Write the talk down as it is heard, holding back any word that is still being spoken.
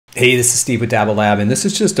Hey, this is Steve with Dabble Lab, and this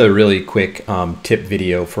is just a really quick tip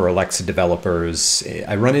video for Alexa developers.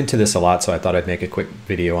 I run into this a lot, so I thought I'd make a quick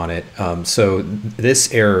video on it. So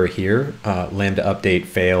this error here, Lambda update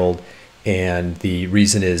failed, and the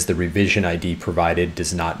reason is the revision ID provided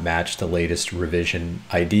does not match the latest revision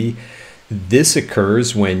ID. This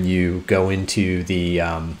occurs when you go into the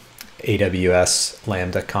AWS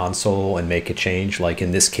Lambda console and make a change. Like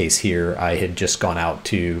in this case here, I had just gone out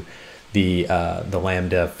to the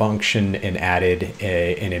Lambda function and added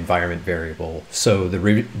an environment variable. So the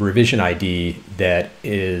revision ID that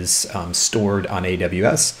is stored on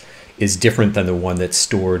AWS is different than the one that's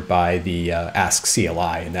stored by the ASK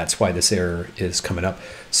CLI, and that's why this error is coming up.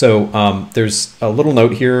 So there's a little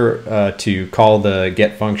note here to call the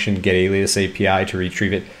get function, get alias API to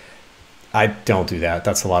retrieve it. I don't do that.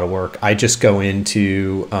 That's a lot of work. I just go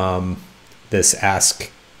into this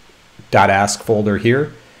ask.ask folder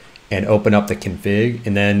here and open up the config,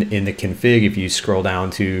 and then in the config, if you scroll down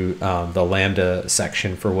to the Lambda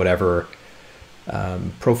section for whatever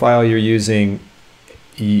profile you're using,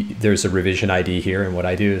 there's a revision ID here, and what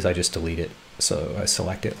I do is I just delete it. So I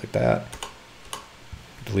select it like that,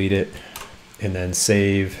 delete it, and then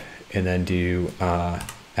save, and then do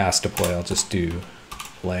ask deploy. I'll just do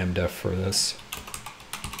Lambda for this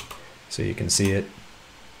so you can see it.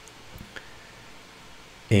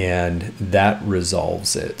 And that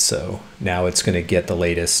resolves it. So now it's going to get the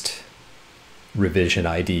latest revision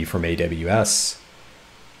ID from AWS,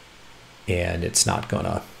 and it's not going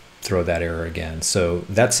to throw that error again. So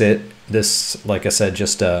that's it. This, like I said,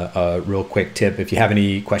 just a real quick tip. If you have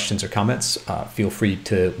any questions or comments, feel free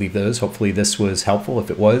to leave those. Hopefully this was helpful. If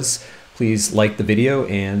it was, please like the video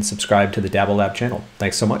and subscribe to the Dabble Lab channel.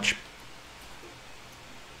 Thanks so much.